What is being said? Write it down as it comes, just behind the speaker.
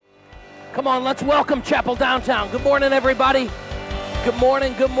Come on, let's welcome Chapel Downtown. Good morning, everybody. Good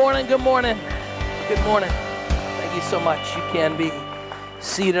morning, good morning, good morning. Good morning. Thank you so much. You can be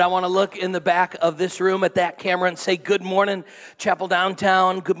seated. I want to look in the back of this room at that camera and say good morning, Chapel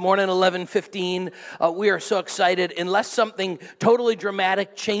Downtown. Good morning, 11:15. We are so excited. Unless something totally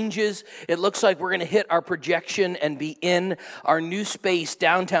dramatic changes, it looks like we're going to hit our projection and be in our new space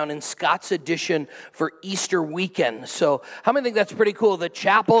downtown in Scott's Addition for Easter weekend. So how many think that's pretty cool? The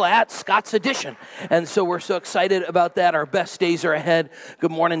chapel at Scott's Addition. And so we're so excited about that. Our best days are ahead.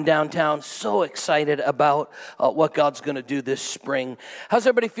 Good morning, downtown. So excited about what God's going to do this spring. How's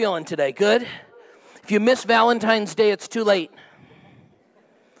everybody feeling today? Good? If you miss Valentine's Day, it's too late.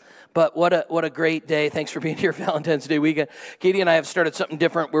 But what a great day. Thanks for being here Valentine's Day weekend. Katie and I have started something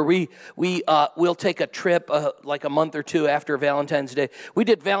different where we'll take a trip like a month or two after Valentine's Day. We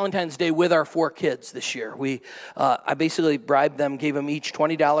did Valentine's Day with our 4 kids this year. I basically bribed them, gave them each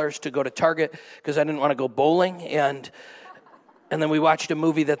 $20 to go to Target because I didn't want to go bowling, and then we watched a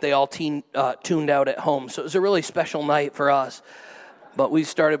movie that they all tuned out at home. So it was a really special night for us. But we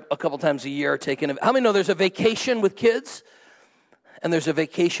started a couple times a year taking a... How many know there's a vacation with kids and there's a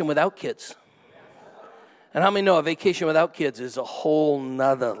vacation without kids? And how many know a vacation without kids is a whole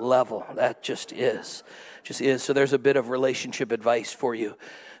nother level? That just is. So there's a bit of relationship advice for you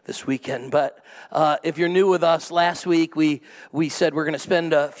this weekend. But if you're new with us, last week we said we're going to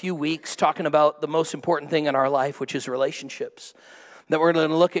spend a few weeks talking about the most important thing in our life, which is relationships. That we're going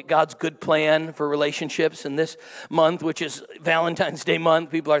to look at God's good plan for relationships. And this month, which is Valentine's Day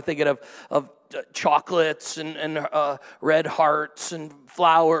month, people are thinking of chocolates and red hearts and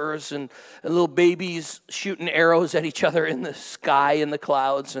flowers and little babies shooting arrows at each other in the sky in the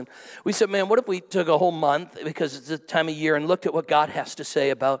clouds. And we said, man, what if we took a whole month, because it's the time of year, and looked at what God has to say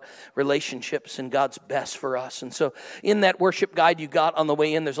about relationships and God's best for us. And so in that worship guide you got on the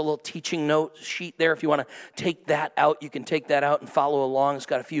way in, there's a little teaching note sheet there. If you want to take that out, you can take that out and follow along. It's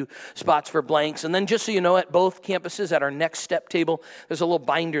got a few spots for blanks. And then just so you know, at both campuses, at our next step table, there's a little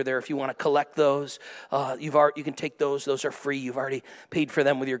binder there if you want to collect those. You can take those. Those are free. You've already paid for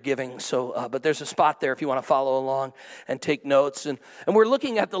them with your giving. So, but there's a spot there if you want to follow along and take notes. And we're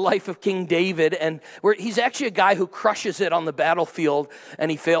looking at the life of King David, and he's actually a guy who crushes it on the battlefield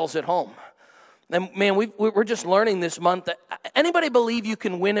and he fails at home. And man, we're just learning this month that anybody believe you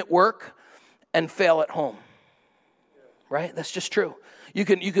can win at work and fail at home? Right? That's just true. You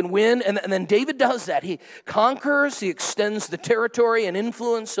can win, and then David does that. He conquers, he extends the territory and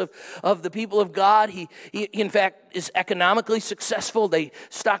influence of the people of God. He in fact is economically successful. They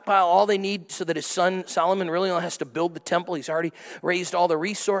stockpile all they need so that his son Solomon really only has to build the temple. He's already raised all the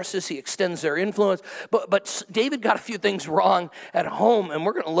resources. He extends their influence. But David got a few things wrong at home, and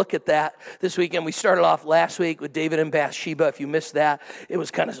we're going to look at that this weekend. We started off last week with David and Bathsheba. If you missed that, it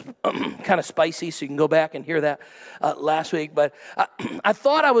was kind of spicy, so you can go back and hear that last week. But I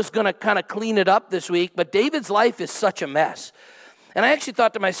thought I was going to kind of clean it up this week, but David's life is such a mess. And I actually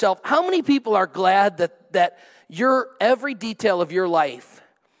thought to myself, how many people are glad that every detail of your life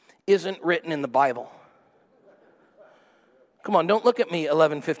isn't written in the Bible? Come on, don't look at me,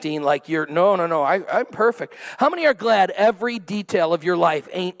 11:15, like no, I'm perfect. How many are glad every detail of your life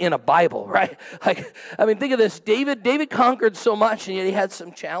ain't in a Bible, right? Like, I mean, think of this. David conquered so much, and yet he had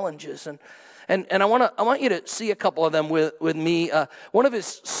some challenges. And I want you to see a couple of them with me. One of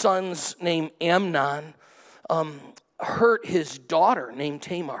his sons named Amnon hurt his daughter named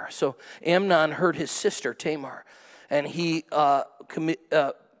Tamar. So Amnon hurt his sister Tamar, and he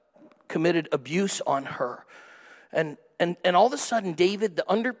committed abuse on her. And all of a sudden, the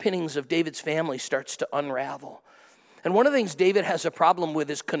underpinnings of David's family starts to unravel. And one of the things David has a problem with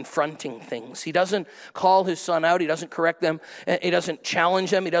is confronting things. He doesn't call his son out. He doesn't correct them. He doesn't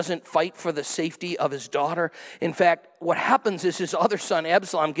challenge them. He doesn't fight for the safety of his daughter. In fact, what happens is his other son,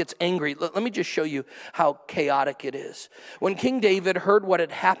 Absalom, gets angry. Let me just show you how chaotic it is. When King David heard what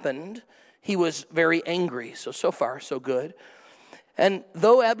had happened, he was very angry. So far, so good. And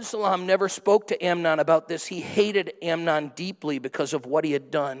though Absalom never spoke to Amnon about this, he hated Amnon deeply because of what he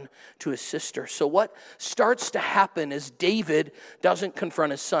had done to his sister. So what starts to happen is David doesn't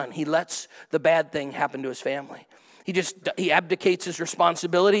confront his son. He lets the bad thing happen to his family. He abdicates his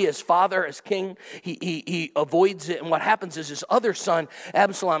responsibility as father, as king. He avoids it. And what happens is his other son,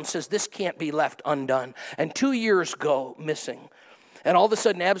 Absalom, says, this can't be left undone. And 2 years go missing. And all of a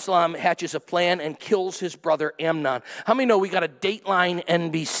sudden, Absalom hatches a plan and kills his brother Amnon. How many know we got a Dateline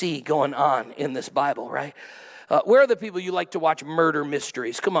NBC going on in this Bible, right? Where are the people you like to watch murder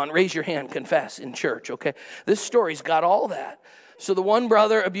mysteries? Come on, raise your hand, confess in church, okay? This story's got all that. So the one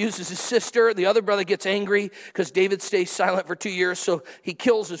brother abuses his sister. The other brother gets angry because David stays silent for 2 years, so he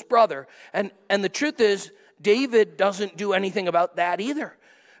kills his brother. And the truth is, David doesn't do anything about that either.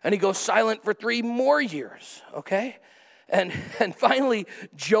 And he goes silent for 3 more years, okay? And finally,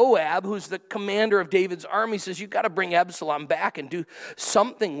 Joab, who's the commander of David's army, says, you got to bring Absalom back and do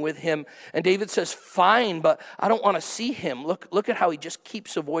something with him. And David says, fine, but I don't want to see him. Look at how he just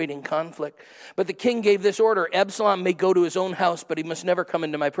keeps avoiding conflict. But the king gave this order, Absalom may go to his own house, but he must never come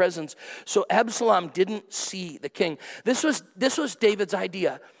into my presence. So Absalom didn't see the king. This was David's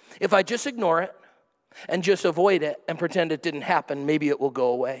idea. If I just ignore it and just avoid it and pretend it didn't happen, maybe it will go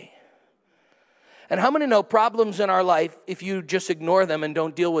away. And how many know problems in our life, if you just ignore them and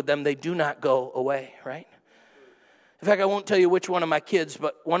don't deal with them, they do not go away, right? In fact, I won't tell you which one of my kids,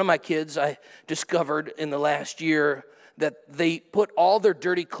 but one of my kids I discovered in the last year that they put all their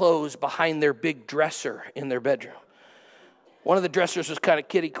dirty clothes behind their big dresser in their bedroom. One of the dressers was kind of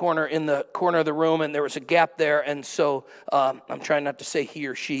kitty corner in the corner of the room, and there was a gap there. And so I'm trying not to say he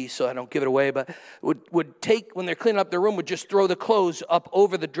or she so I don't give it away, but would take, when they're cleaning up their room, would just throw the clothes up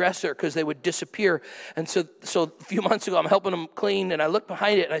over the dresser because they would disappear. And so a few months ago, I'm helping them clean, and I look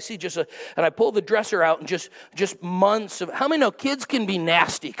behind it, and I see and I pull the dresser out, and just months of, how many know kids can be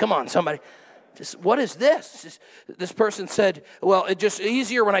nasty? Come on, somebody. What is this? This person said, well, it's just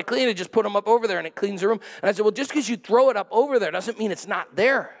easier when I clean it, just put them up over there and it cleans the room. And I said, well, just because you throw it up over there doesn't mean it's not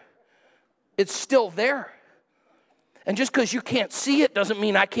there. It's still there. And just because you can't see it doesn't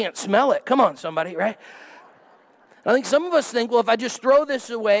mean I can't smell it. Come on, somebody, right? I think some of us think, well, if I just throw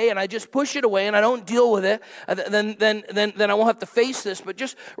this away and I just push it away and I don't deal with it, then I won't have to face this. But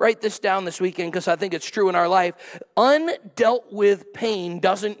just write this down this weekend because I think it's true in our life. Undealt with pain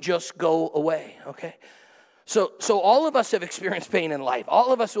doesn't just go away, okay? So all of us have experienced pain in life.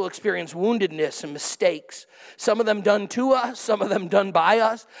 All of us will experience woundedness and mistakes. Some of them done to us, some of them done by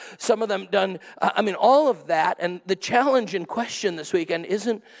us, some of them done, all of that. And the challenge in question this weekend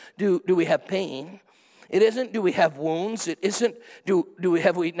isn't do we have pain? It isn't, do we have wounds? It isn't,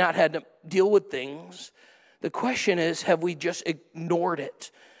 have we not had to deal with things? The question is, have we just ignored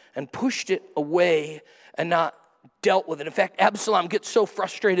it and pushed it away and not dealt with it? In fact, Absalom gets so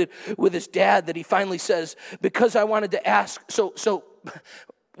frustrated with his dad that he finally says, because I wanted to ask, so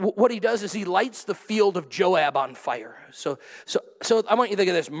what he does is he lights the field of Joab on fire. So I want you to think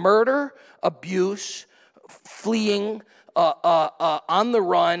of this: murder, abuse, fleeing, on the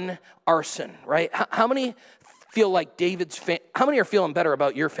run, arson, right? How many feel like how many are feeling better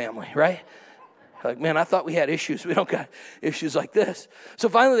about your family, right? Like, man, I thought we had issues. We don't got issues like this. So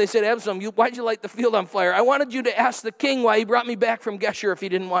finally they said, Absalom, why'd you light the field on fire? I wanted you to ask the king why he brought me back from Geshur if he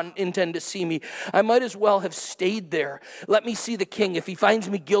didn't intend to see me. I might as well have stayed there. Let me see the king. If he finds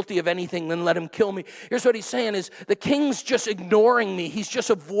me guilty of anything, then let him kill me. Here's what he's saying is, the king's just ignoring me. He's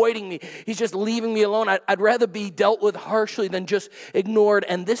just avoiding me. He's just leaving me alone. I'd rather be dealt with harshly than just ignored.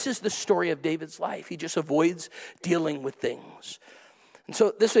 And this is the story of David's life. He just avoids dealing with things. And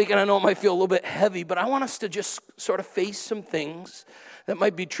so this week, and I know it might feel a little bit heavy, but I want us to just sort of face some things that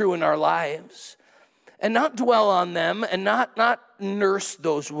might be true in our lives and not dwell on them and not nurse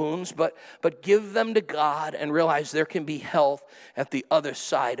those wounds, but give them to God and realize there can be health at the other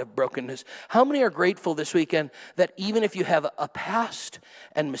side of brokenness. How many are grateful this weekend that even if you have a past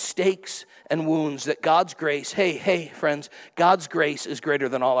and mistakes and wounds, that God's grace, hey, friends, God's grace is greater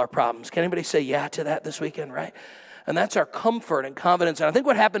than all our problems? Can anybody say yeah to that this weekend, right? And that's our comfort and confidence. And I think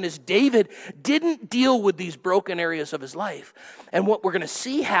what happened is David didn't deal with these broken areas of his life. And what we're going to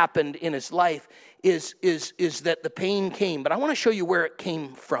see happened in his life is that the pain came. But I want to show you where it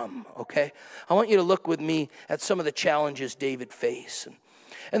came from, okay? I want you to look with me at some of the challenges David faced.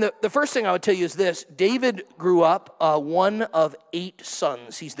 And the first thing I would tell you is this: David grew up one of 8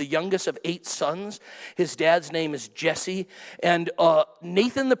 sons. He's the youngest of 8 sons. His dad's name is Jesse. And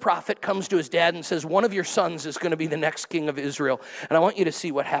Nathan the prophet comes to his dad and says, one of your sons is going to be the next king of Israel. And I want you to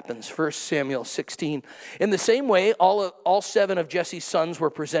see what happens. 1 Samuel 16. In the same way, all 7 of Jesse's sons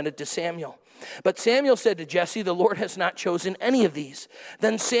were presented to Samuel. But Samuel said to Jesse, the Lord has not chosen any of these.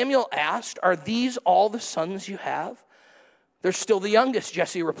 Then Samuel asked, are these all the sons you have? They're still the youngest,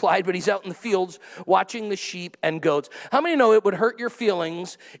 Jesse replied, but he's out in the fields watching the sheep and goats. How many know it would hurt your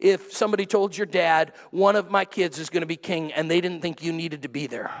feelings if somebody told your dad, one of my kids is going to be king, and they didn't think you needed to be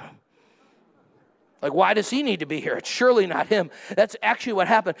there? Like, why does he need to be here? It's surely not him. That's actually what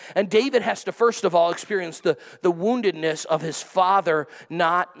happened. And David has to, first of all, experience the woundedness of his father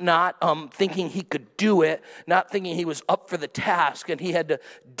not thinking he could do it, not thinking he was up for the task, and he had to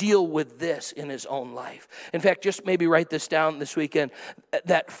deal with this in his own life. In fact, just maybe write this down this weekend,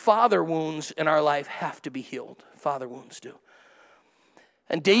 that father wounds in our life have to be healed. Father wounds do.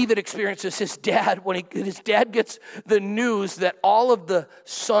 And David experiences his dad when his dad gets the news that all of the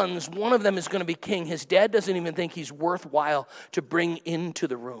sons, one of them is going to be king. His dad doesn't even think he's worthwhile to bring into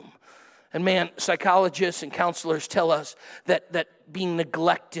the room. And man, psychologists and counselors tell us that being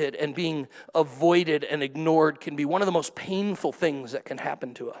neglected and being avoided and ignored can be one of the most painful things that can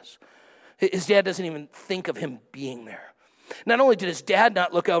happen to us. His dad doesn't even think of him being there. Not only did his dad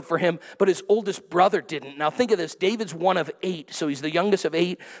not look out for him, but his oldest brother didn't. Now think of this. David's one of 8, so he's the youngest of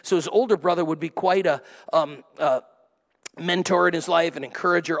 8. So his older brother would be quite a mentor in his life, an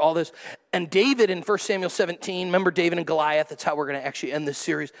encourager, all this. And David in 1 Samuel 17, remember David and Goliath? That's how we're going to actually end this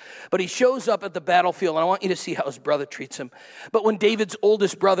series. But he shows up at the battlefield, and I want you to see how his brother treats him. But when David's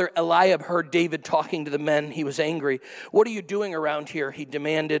oldest brother, Eliab, heard David talking to the men, he was angry. "What are you doing around here?" he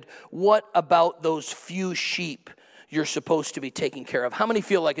demanded. "What about those few sheep you're supposed to be taking care of?" How many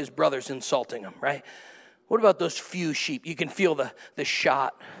feel like his brother's insulting him, right? What about those few sheep? You can feel the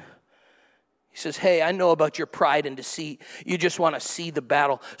shot. He says, "Hey, I know about your pride and deceit. You just want to see the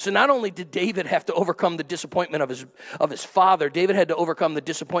battle." So not only did David have to overcome the disappointment of his father, David had to overcome the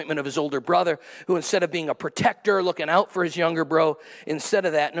disappointment of his older brother, who instead of being a protector, looking out for his younger bro, instead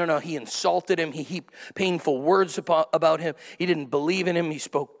of that, he insulted him. He heaped painful words about him. He didn't believe in him. He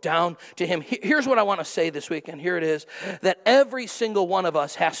spoke down to him. Here's what I want to say this weekend. Here it is, that every single one of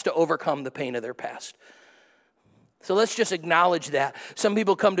us has to overcome the pain of their past. So let's just acknowledge that. Some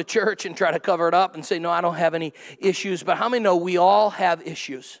people come to church and try to cover it up and say, "No, I don't have any issues." But how many know we all have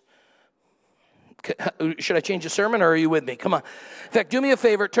issues? Should I change the sermon, or are you with me? Come on. In fact, do me a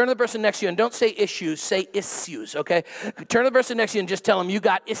favor. Turn to the person next to you and don't say issues. Say issues, okay? Turn to the person next to you and just tell them you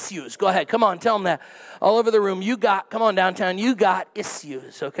got issues. Go ahead. Come on. Tell them that. All over the room. Come on downtown. You got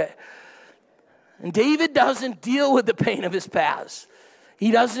issues, okay? And David doesn't deal with the pain of his past. He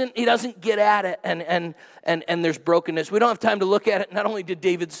doesn't get at it, and there's brokenness. We don't have time to look at it. Not only did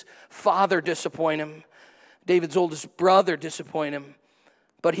David's father disappoint him, David's oldest brother disappoint him,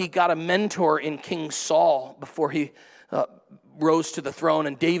 but he got a mentor in King Saul before he rose to the throne,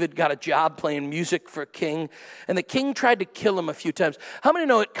 and David got a job playing music for king, and the king tried to kill him a few times. How many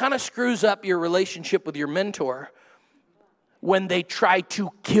know it kind of screws up your relationship with your mentor when they try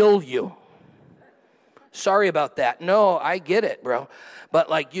to kill you? Sorry about that. No, I get it, bro.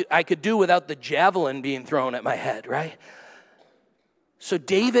 But I could do without the javelin being thrown at my head, right? So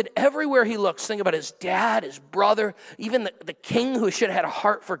David, everywhere he looks, think about his dad, his brother, even the king who should have had a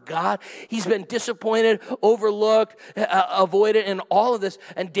heart for God. He's been disappointed, overlooked, avoided, and all of this.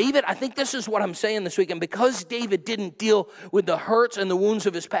 And David, I think this is what I'm saying this weekend. Because David didn't deal with the hurts and the wounds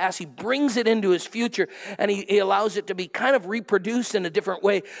of his past, he brings it into his future, and he allows it to be kind of reproduced in a different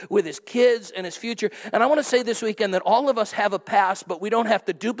way with his kids and his future. And I want to say this weekend that all of us have a past, but we don't have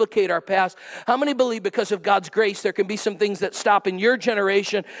to duplicate our past. How many believe because of God's grace there can be some things that stop in your generation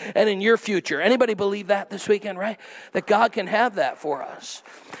and in your future? Anybody believe that this weekend, right? That God can have that for us.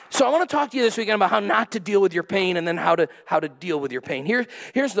 So I want to talk to you this weekend about how not to deal with your pain, and then how to deal with your pain.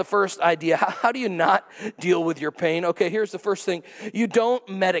 Here's the first idea. How do you not deal with your pain? Okay, here's the first thing. You don't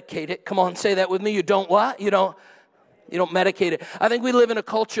medicate it. Come on, say that with me. You don't what? You don't medicate it. I think we live in a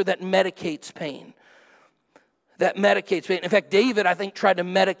culture that medicates pain. In fact, David, I think, tried to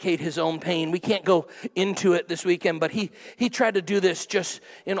medicate his own pain. We can't go into it this weekend, but he tried to do this just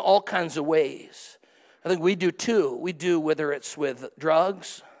in all kinds of ways. I think we do too. We do, whether it's with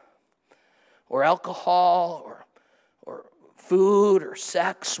drugs or alcohol or food or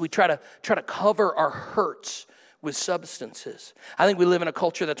sex. We try to cover our hurts with substances. I think we live in a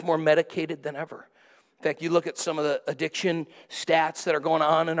culture that's more medicated than ever. In fact, you look at some of the addiction stats that are going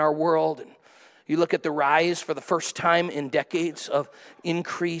on in our world, and you look at the rise for the first time in decades of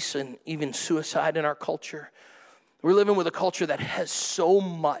increase and even suicide in our culture. We're living with a culture that has so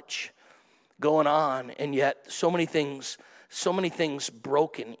much going on, and yet so many things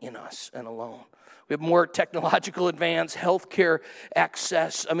broken in us and alone. We have more technological advance, healthcare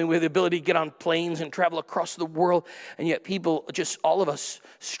access. I mean, we have the ability to get on planes and travel across the world, and yet people, just all of us,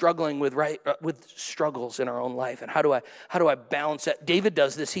 struggling with struggles in our own life. And how do I balance that? David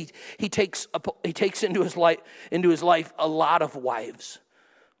does this. He takes into his life a lot of wives.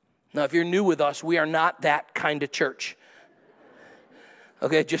 Now, if you're new with us, we are not that kind of church.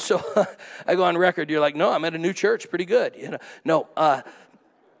 Okay, just so I go on record, you're like, no, I'm at a new church, pretty good. No.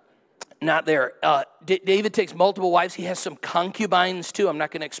 Not there. David takes multiple wives. He has some concubines too. I'm not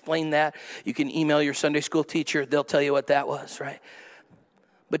going to explain that. You can email your Sunday school teacher. They'll tell you what that was, right?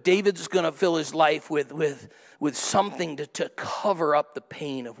 But David's going to fill his life with something to cover up the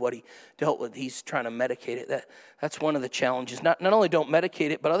pain of what he dealt with. He's trying to medicate it. That's one of the challenges. Not only don't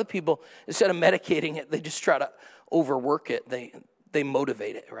medicate it, but other people, instead of medicating it, they just try to overwork it. they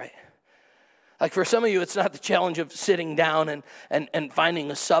motivate it, right? Like for some of you, it's not the challenge of sitting down and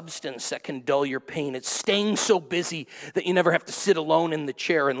finding a substance that can dull your pain. It's staying so busy that you never have to sit alone in the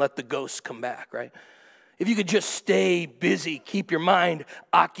chair and let the ghosts come back, right? If you could just stay busy, keep your mind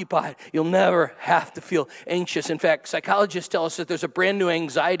occupied, you'll never have to feel anxious. In fact, psychologists tell us that there's a brand new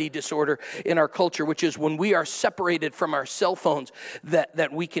anxiety disorder in our culture, which is when we are separated from our cell phones,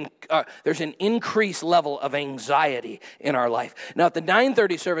 that we can, there's an increased level of anxiety in our life. Now, at the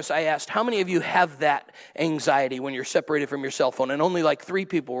 9:30 service, I asked, how many of you have that anxiety when you're separated from your cell phone? And only like 3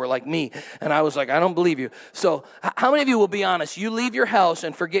 people were like me. And I was like, I don't believe you. So how many of you will be honest? You leave your house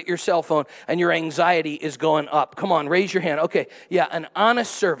and forget your cell phone, and your anxiety is going up. Come on, raise your hand. Okay, yeah, an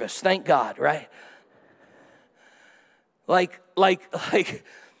honest service. Thank God, right? Like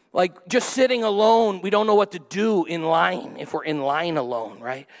just sitting alone, we don't know what to do in line if we're in line alone,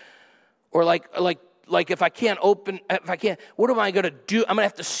 right? Or like if I can't, what am I going to do? I'm going to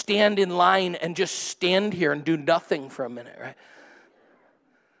have to stand in line and just stand here and do nothing for a minute, right?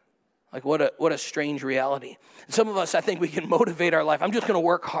 Like what a strange reality. Some of us, I think we can motivate our life. I'm just going to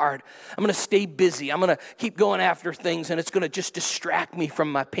work hard. I'm going to stay busy. I'm going to keep going after things, and it's going to just distract me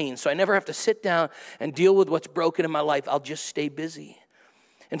from my pain. So I never have to sit down and deal with what's broken in my life. I'll just stay busy.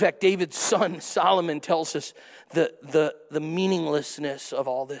 In fact, David's son, Solomon, tells us the meaninglessness of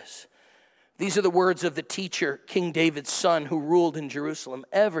all this. These are the words of the teacher, King David's son, who ruled in Jerusalem.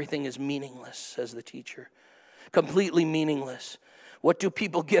 Everything is meaningless, says the teacher. Completely meaningless. What do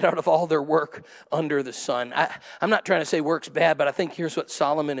people get out of all their work under the sun? I'm not trying to say work's bad, but I think here's what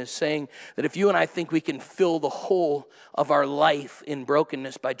Solomon is saying, that if you and I think we can fill the whole of our life in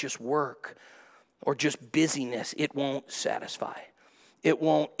brokenness by just work or just busyness, it won't satisfy. It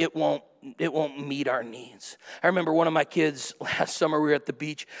won't meet our needs. I remember one of my kids last summer, we were at the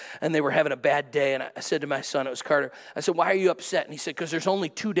beach and they were having a bad day, and I said to my son, it was Carter, I said, why are you upset? And he said, because there's only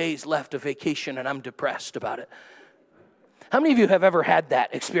 2 days left of vacation and I'm depressed about it. How many of you have ever had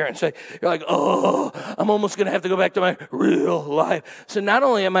that experience? You're like, oh, I'm almost going to have to go back to my real life. So not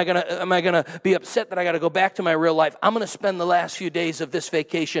only am I going to be upset that I got to go back to my real life, I'm going to spend the last few days of this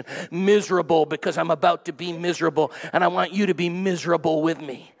vacation miserable because I'm about to be miserable, and I want you to be miserable with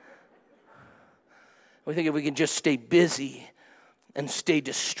me. We think if we can just stay busy and stay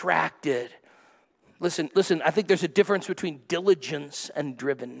distracted. Listen, I think there's a difference between diligence and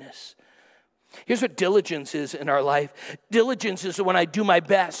drivenness. Here's what diligence is in our life. Diligence is when I do my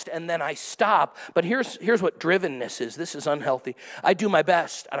best and then I stop. But here's what drivenness is. This is unhealthy. I do my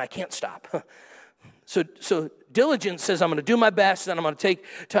best and I can't stop. So diligence says I'm going to do my best, and I'm going to take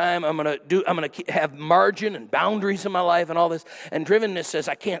time. I'm going to have margin and boundaries in my life and all this. And drivenness says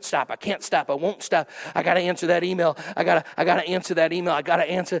I can't stop. I won't stop. I got to answer that email. I got to answer that email. I got to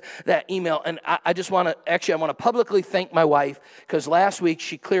answer that email. And I want to publicly thank my wife, because last week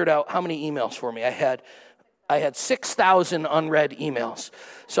she cleared out how many emails for me? I had 6,000 unread emails.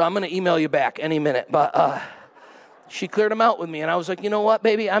 So I'm going to email you back any minute. But she cleared them out with me, and I was like, you know what,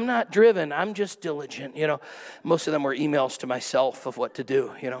 baby? I'm not driven. I'm just diligent. Most of them were emails to myself of what to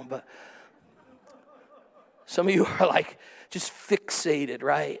do, But some of you are like just fixated,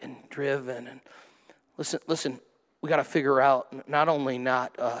 right, and driven. And listen. We got to figure out not only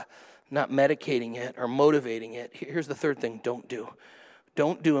not medicating it or motivating it. Here's the third thing: don't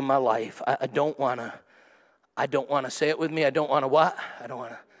do in my life. I don't want to say it with me. I don't want to what? I don't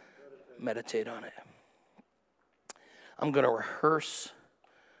want to meditate on it. I'm going to rehearse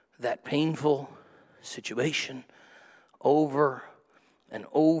that painful situation over and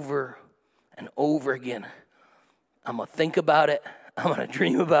over and over again. I'm going to think about it. I'm going to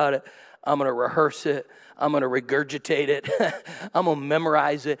dream about it. I'm going to rehearse it. I'm going to regurgitate it. I'm going to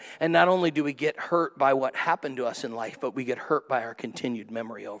memorize it. And not only do we get hurt by what happened to us in life, but we get hurt by our continued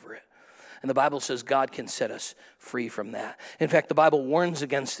memory over it. And the Bible says God can set us free from that. In fact, the Bible warns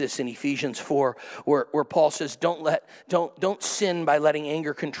against this in Ephesians 4, where Paul says, don't sin by letting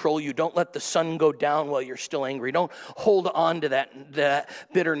anger control you. Don't let the sun go down while you're still angry. Don't hold on to that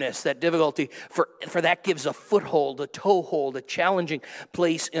bitterness, that difficulty, for that gives a foothold, a toehold, a challenging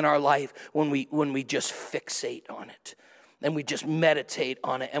place in our life when we just fixate on it. And we just meditate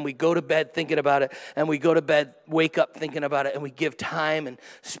on it, and we go to bed thinking about it, and we go to bed, wake up thinking about it, and we give time and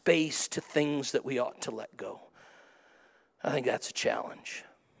space to things that we ought to let go. I think that's a challenge.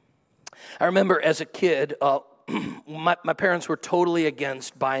 I remember as a kid, my parents were totally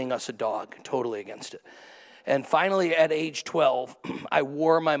against buying us a dog, totally against it. And finally, at age 12, I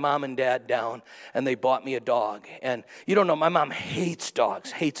wore my mom and dad down, and they bought me a dog. And you don't know, my mom hates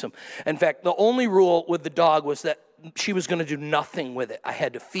dogs, hates them. In fact, the only rule with the dog was that she was going to do nothing with it. I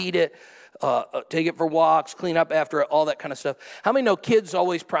had to feed it. take it for walks, clean up after it, all that kind of stuff. How many know kids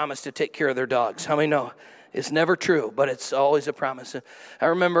always promise to take care of their dogs? How many know? It's never true, but it's always a promise. I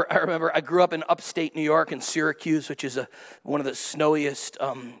remember I grew up in upstate New York in Syracuse, which is one of the snowiest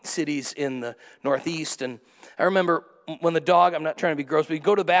cities in the Northeast. And I remember when the dog, I'm not trying to be gross, but we'd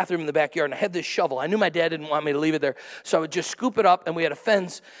go to the bathroom in the backyard, and I had this shovel. I knew my dad didn't want me to leave it there, so I would just scoop it up, and we had a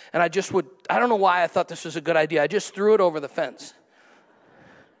fence, and I don't know why I thought this was a good idea. I just threw it over the fence.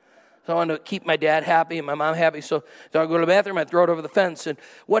 So I wanted to keep my dad happy and my mom happy. So I'd go to the bathroom, I'd throw it over the fence. And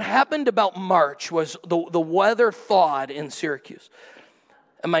what happened about March was the weather thawed in Syracuse.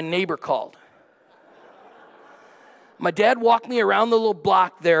 And my neighbor called. My dad walked me around the little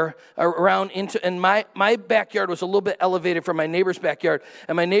block there, and my backyard was a little bit elevated from my neighbor's backyard.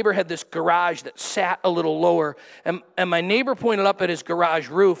 And my neighbor had this garage that sat a little lower. And my neighbor pointed up at his garage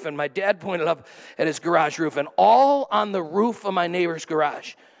roof, and my dad pointed up at his garage roof. And all on the roof of my neighbor's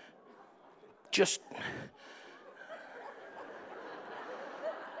garage, and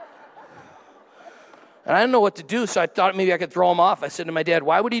I didn't know what to do, so I thought maybe I could throw him off. I said to my dad,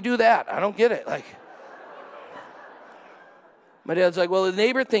 why would he do that? I don't get it. My dad's like, well, the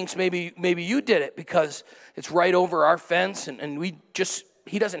neighbor thinks maybe you did it because it's right over our fence, and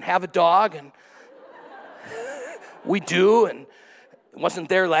he doesn't have a dog, and we do, and it wasn't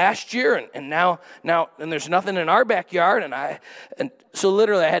there last year, and now there's nothing in our backyard, and so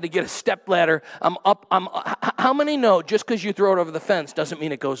literally I had to get a step ladder. How many know just because you throw it over the fence doesn't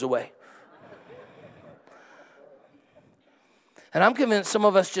mean it goes away? And I'm convinced some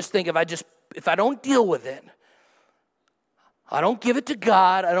of us just think if I don't deal with it, I don't give it to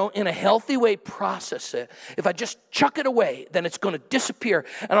God, I don't in a healthy way process it, if I just chuck it away, then it's going to disappear,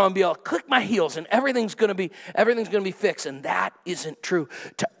 and I'm going to be able to click my heels, and everything's going to be fixed, and that isn't true.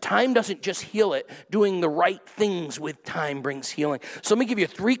 Time doesn't just heal it. Doing the right things with time brings healing. So let me give you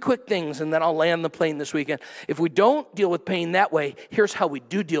 3 quick things, and then I'll land the plane this weekend. If we don't deal with pain that way, here's how we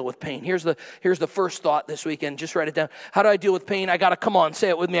do deal with pain. Here's the first thought this weekend. Just write it down. How do I deal with pain? I got to, come on, say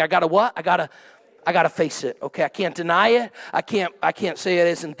it with me. I got to what? I got to face it, okay? I can't deny it. I can't say it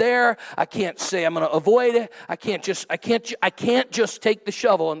isn't there. I can't say I'm going to avoid it. I can't just take the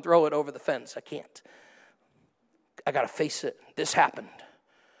shovel and throw it over the fence. I can't. I got to face it. This happened.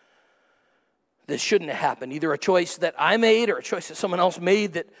 This shouldn't have happened. Either a choice that I made or a choice that someone else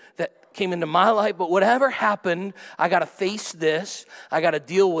made that came into my life. But whatever happened, I got to face this. I got to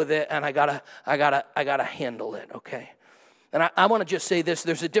deal with it, and I got to handle it, okay? And I want to just say this.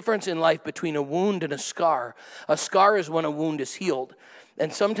 There's a difference in life between a wound and a scar. A scar is when a wound is healed.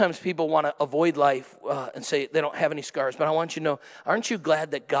 And sometimes people want to avoid life and say they don't have any scars. But I want you to know, aren't you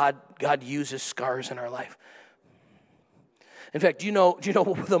glad that God uses scars in our life? In fact, do you know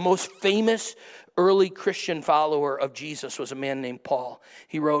the most famous early Christian follower of Jesus was a man named Paul.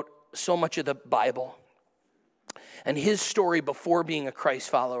 He wrote so much of the Bible. And his story before being a Christ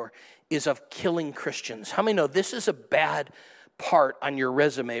follower is of killing Christians. How many know this is a bad part on your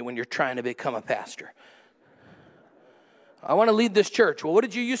resume when you're trying to become a pastor? I want to lead this church. Well, what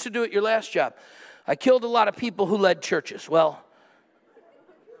did you used to do at your last job? I killed a lot of people who led churches. Well,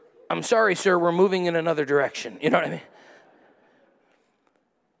 I'm sorry, sir, we're moving in another direction. You know what I mean?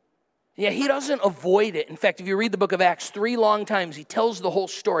 Yeah, he doesn't avoid it. In fact, if you read the book of Acts 3 long times, he tells the whole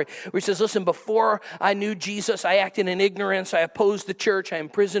story where he says, listen, before I knew Jesus, I acted in ignorance. I opposed the church. I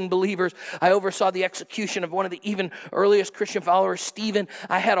imprisoned believers. I oversaw the execution of one of the even earliest Christian followers, Stephen.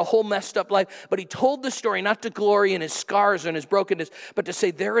 I had a whole messed up life. But he told the story not to glory in his scars and his brokenness, but to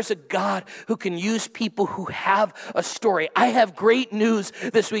say there is a God who can use people who have a story. I have great news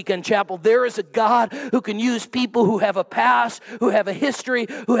this weekend, chapel. There is a God who can use people who have a past, who have a history,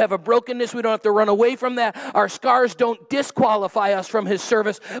 who have a brokenness. We don't have to run away from that. Our scars don't disqualify us from his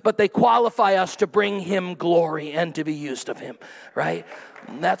service, but they qualify us to bring him glory and to be used of him, right?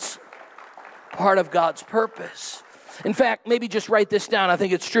 And that's part of God's purpose. In fact, maybe just write this down. I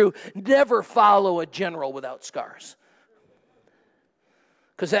think it's true. Never follow a general without scars,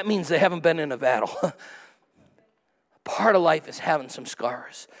 because that means they haven't been in a battle. Part of life is having some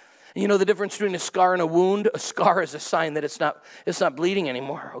scars. And you know the difference between a scar and a wound? A scar is a sign that it's not bleeding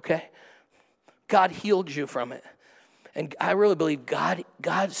anymore, okay? God healed you from it. And I really believe God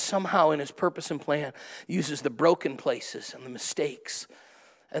somehow in his purpose and plan uses the broken places and the mistakes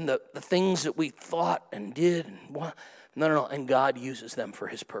and the things that we thought and did. No. And God uses them for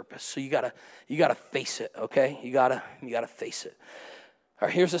his purpose. So you gotta face it, okay? You gotta face it. All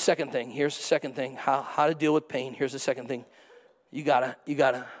right, here's the second thing. How to deal with pain. Here's the second thing. You gotta,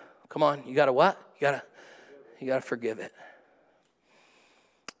 come on, you gotta what? You gotta forgive it.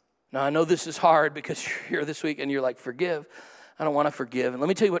 Now, I know this is hard because you're here this week and you're like, forgive. I don't want to forgive. And let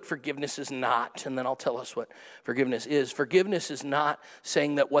me tell you what forgiveness is not, and then I'll tell us what forgiveness is. Forgiveness is not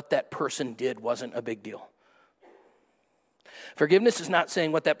saying that what that person did wasn't a big deal. Forgiveness is not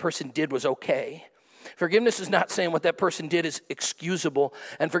saying what that person did was okay. Forgiveness is not saying what that person did is excusable.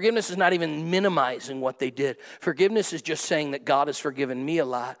 And forgiveness is not even minimizing what they did. Forgiveness is just saying that God has forgiven me a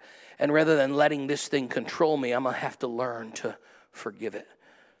lot. And rather than letting this thing control me, I'm going to have to learn to forgive it.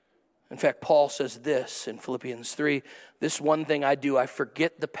 In fact, Paul says this in Philippians 3, this one thing I do, I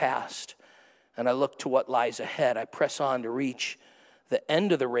forget the past, and I look to what lies ahead. I press on to reach the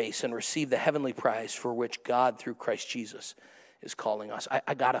end of the race and receive the heavenly prize for which God, through Christ Jesus, is calling us.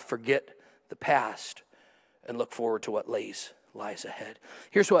 I got to forget the past and look forward to what lies ahead.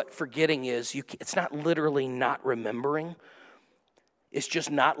 Here's what forgetting is. It's not literally not remembering. It's just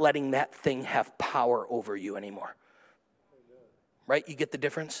not letting that thing have power over you anymore. Right? You get the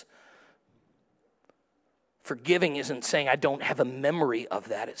difference? Forgiving isn't saying I don't have a memory of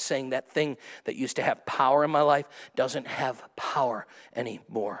that. It's saying that thing that used to have power in my life doesn't have power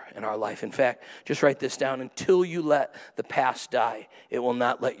anymore in our life. In fact, just write this down. Until you let the past die, it will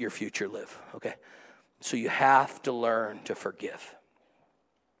not let your future live. Okay? So you have to learn to forgive.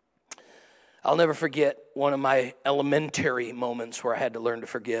 I'll never forget one of my elementary moments where I had to learn to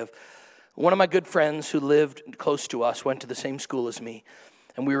forgive. One of my good friends who lived close to us went to the same school as me,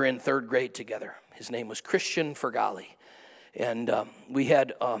 and we were in third grade together. His name was Christian Fergali. And we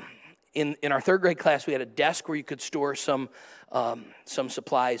had, in our third grade class, we had a desk where you could store some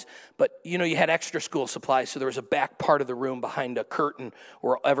supplies. But, you had extra school supplies. So there was a back part of the room behind a curtain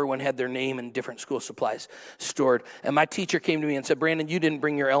where everyone had their name and different school supplies stored. And my teacher came to me and said, Brandon, you didn't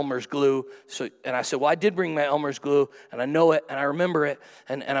bring your Elmer's glue. And I said, well, I did bring my Elmer's glue, and I know it, and I remember it.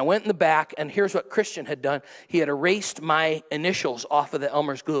 And I went in the back, and here's what Christian had done. He had erased my initials off of the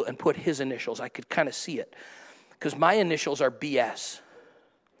Elmer's glue and put his initials. I could kind of see it, because my initials are BS.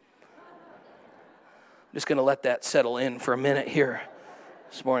 I'm just going to let that settle in for a minute here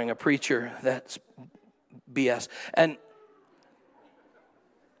this morning. A preacher, that's BS. And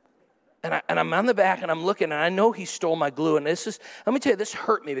I'm on the back, and I'm looking, and I know he stole my glue. And let me tell you, this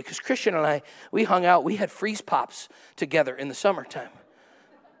hurt me, because Christian and I, we hung out. We had freeze pops together in the summertime.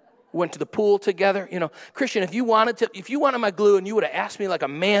 Went to the pool together. Christian, if you wanted my glue and you would have asked me like a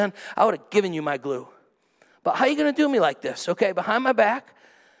man, I would have given you my glue. But how are you going to do me like this? Okay, behind my back,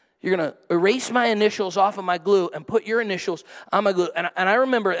 you're going to erase my initials off of my glue and put your initials on my glue. And I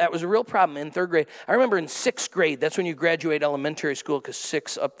remember that was a real problem in third grade. I remember in sixth grade, that's when you graduate elementary school, because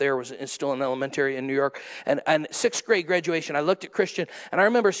six up there is still an elementary in New York. And sixth grade graduation, I looked at Christian, and I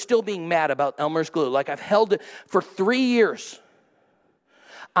remember still being mad about Elmer's glue. Like, I've held it for 3 years.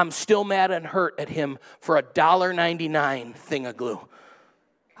 I'm still mad and hurt at him for a $1.99 thing of glue.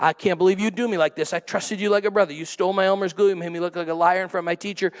 I can't believe you do me like this. I trusted you like a brother. You stole my Elmer's glue. You made me look like a liar in front of my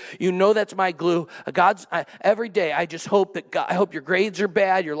teacher. You know that's my glue. Every day, I just hope that I hope your grades are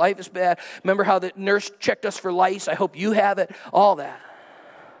bad, your life is bad. Remember how the nurse checked us for lice? I hope you have it. All that.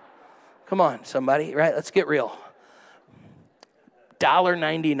 Come on, somebody, right? Let's get real.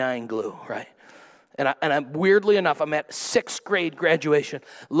 $1.99 glue, right? And I'm weirdly enough, I'm at sixth grade graduation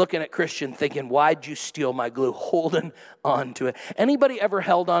looking at Christian thinking, why'd you steal my glue? Holding on to it. Anybody ever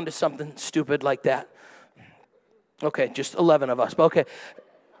held on to something stupid like that? Okay, just 11 of us. But okay.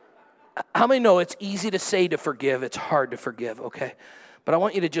 How many know it's easy to say to forgive, it's hard to forgive, okay? But I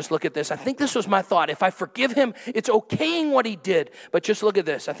want you to just look at this. I think this was my thought. If I forgive him, it's okaying what he did. But just look at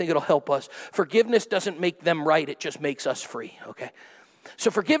this. I think it'll help us. Forgiveness doesn't make them right. It just makes us free, okay?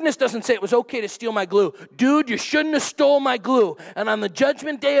 So forgiveness doesn't say it was okay to steal my glue. Dude, you shouldn't have stole my glue. And on the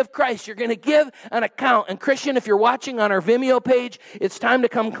judgment day of Christ, you're going to give an account. And Christian, if you're watching on our Vimeo page, it's time to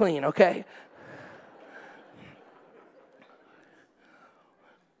come clean, okay?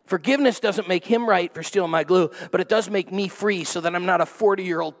 Forgiveness doesn't make him right for stealing my glue, but it does make me free so that I'm not a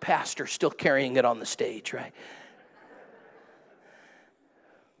 40-year-old pastor still carrying it on the stage, right?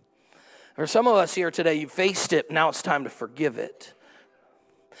 For some of us here today, you faced it, now it's time to forgive it.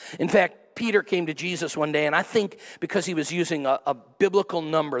 In fact, Peter came to Jesus one day, and I think because he was using a biblical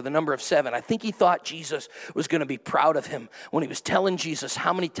number, the number of 7, I think he thought Jesus was going to be proud of him when he was telling Jesus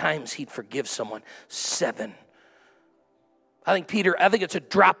how many times he'd forgive someone. 7. I think it's a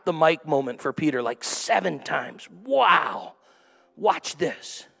drop the mic moment for Peter, like 7 times. Wow. Watch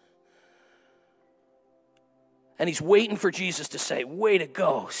this. And he's waiting for Jesus to say, way to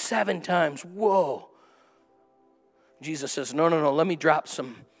go, 7 times, whoa. Jesus says, no, let me drop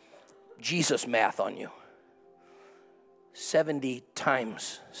some Jesus math on you. 70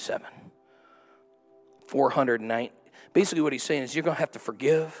 times 7. 409. Basically what he's saying is you're going to have to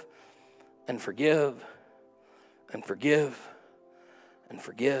forgive and forgive and forgive and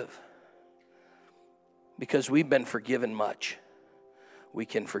forgive. Because we've been forgiven much, we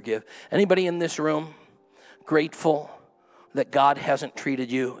can forgive. Anybody in this room grateful that God hasn't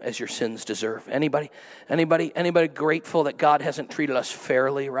treated you as your sins deserve? Anybody grateful that God hasn't treated us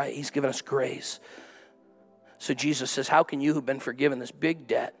fairly, right? He's given us grace. So Jesus says, how can you who've been forgiven this big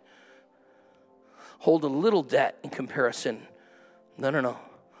debt hold a little debt in comparison? No.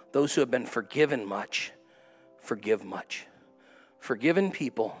 Those who have been forgiven much, forgive much. Forgiven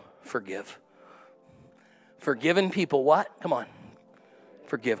people, forgive. Forgiven people, what? Come on.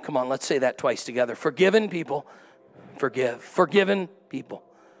 Forgive. Come on, let's say that twice together. Forgiven people, forgive. Forgiven people,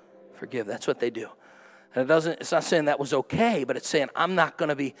 forgive. That's what they do. And it's not saying that was okay, but it's saying I'm not going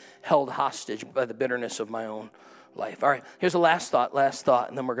to be held hostage by the bitterness of my own life. All right, here's the last thought,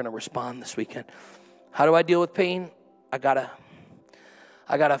 and then we're going to respond this weekend. How do I deal with pain? I gotta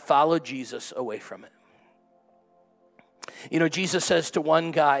follow Jesus away from it. You know, Jesus says to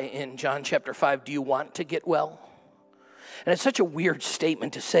one guy in John chapter 5, do you want to get well? And it's such a weird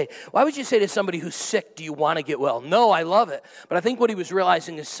statement to say. Why would you say to somebody who's sick, do you want to get well? No, I love it. But I think what he was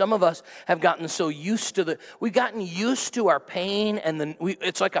realizing is some of us have gotten so used to we've gotten used to our pain, and then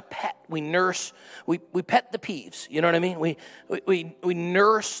it's like a pet. We nurse, we pet the peeves. You know what I mean? We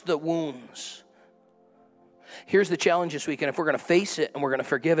nurse the wounds. Here's the challenge this weekend. If we're going to face it and we're going to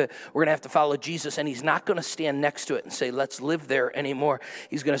forgive it, we're going to have to follow Jesus, and he's not going to stand next to it and say, let's live there anymore.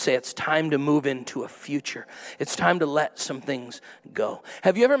 He's going to say, it's time to move into a future. It's time to let some things go.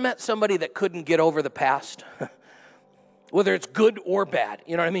 Have you ever met somebody that couldn't get over the past? Whether it's good or bad,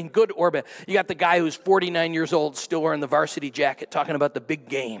 you know what I mean? Good or bad. You got the guy who's 49 years old, still wearing the varsity jacket, talking about the big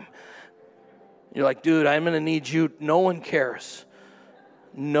game. You're like, dude, I'm going to need you. No one cares.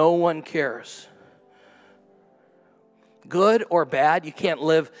 No one cares. Good or bad, you can't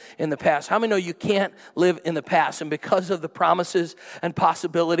live in the past. How many know you can't live in the past? And because of the promises and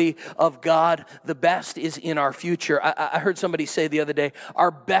possibility of God, the best is in our future. I heard somebody say the other day,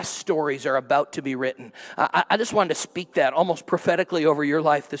 our best stories are about to be written. I just wanted to speak that almost prophetically over your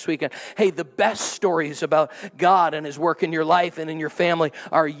life this weekend. Hey, the best stories about God and his work in your life and in your family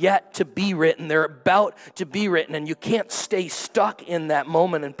are yet to be written. They're about to be written, and you can't stay stuck in that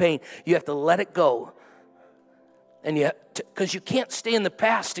moment in pain. You have to let it go. And yet, because you can't stay in the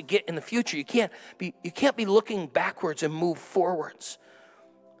past to get in the future. You can't be looking backwards and move forwards.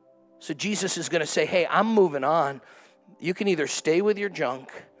 So Jesus is going to say, hey, I'm moving on. You can either stay with your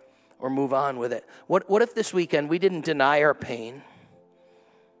junk or move on with it. What if this weekend we didn't deny our pain?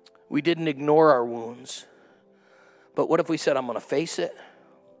 We didn't ignore our wounds. But what if we said, I'm going to face it,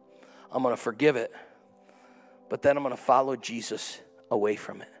 I'm going to forgive it, but then I'm going to follow Jesus away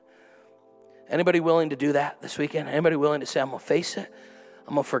from it? Anybody willing to do that this weekend? Anybody willing to say, I'm going to face it,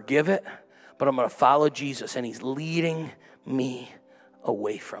 I'm going to forgive it, but I'm going to follow Jesus, and he's leading me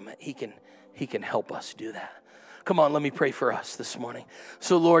away from it. He can help us do that. Come on, let me pray for us this morning.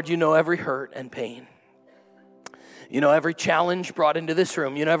 So, Lord, you know every hurt and pain. You know every challenge brought into this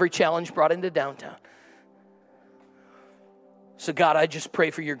room. You know every challenge brought into downtown. So, God, I just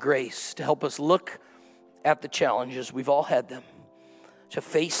pray for your grace to help us look at the challenges. We've all had them. To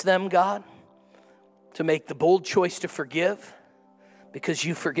face them, God. To make the bold choice to forgive because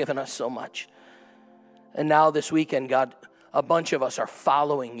you've forgiven us so much. And now this weekend, God, a bunch of us are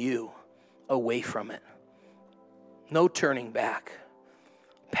following you away from it. No turning back.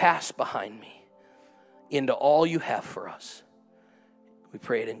 Pass behind me into all you have for us. We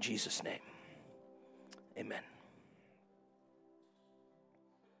pray it in Jesus' name. Amen.